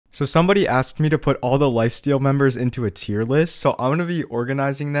So somebody asked me to put all the lifesteal members into a tier list. So I'm going to be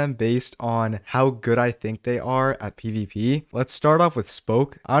organizing them based on how good I think they are at PvP. Let's start off with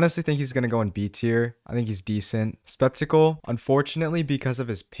Spoke. I honestly think he's going to go in B tier. I think he's decent. Spectacle, unfortunately, because of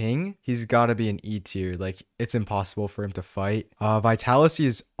his ping, he's got to be an E tier. Like, it's impossible for him to fight. Vitality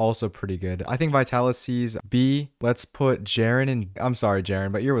is also pretty good. I think Vitality's B. Let's put Jaren in. I'm sorry,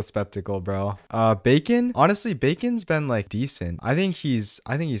 Jaren, but you're with Spectacle, bro. Bacon, honestly, Bacon's been like decent. I think he's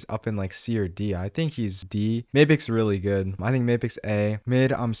up in like C or D. I think he's D. Mapic's really good. I think Mapic's A.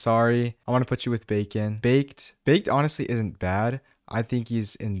 Mid, I'm sorry. I want to put you with Bacon. Baked honestly isn't bad. I think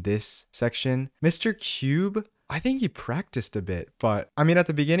he's in this section. Mr. Cube, I think he practiced a bit, but I mean, at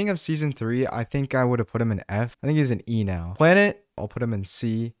the beginning of season 3, I think I would have put him in F. I think he's in E now. Planet, I'll put him in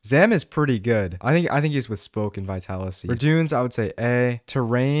C. Zam is pretty good. I think he's with Spoke and Vitality. For Dunes, I would say A.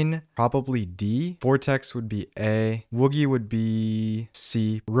 Terrain, probably D. Vortex would be A. Woogie would be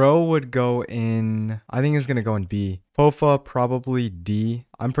C. Row would go in, I think he's gonna go in B. Pofa, probably D.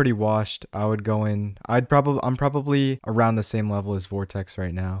 I'm pretty washed. I would go in, I'm probably around the same level as Vortex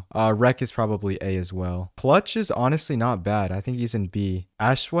right now. Rec is probably A as well. Clutch is honestly not bad. I think he's in B.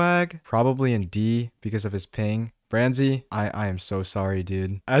 Ashwag, probably in D because of his ping. Branzy, I am so sorry,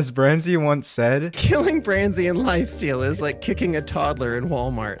 dude. As Branzy once said, killing Branzy in lifesteal is like kicking a toddler in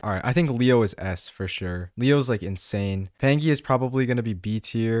Walmart. All right, I think Leo is S for sure. Leo's like insane. Pangy is probably going to be B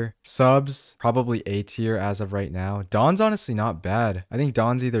tier. Subs, probably A tier as of right now. Don's honestly not bad. I think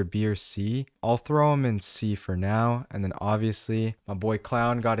Don's either B or C. I'll throw him in C for now. And then obviously my boy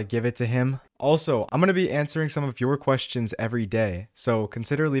Clown, got to give it to him. Also, I'm going to be answering some of your questions every day, so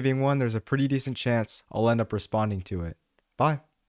consider leaving one. There's a pretty decent chance I'll end up responding to it. Bye.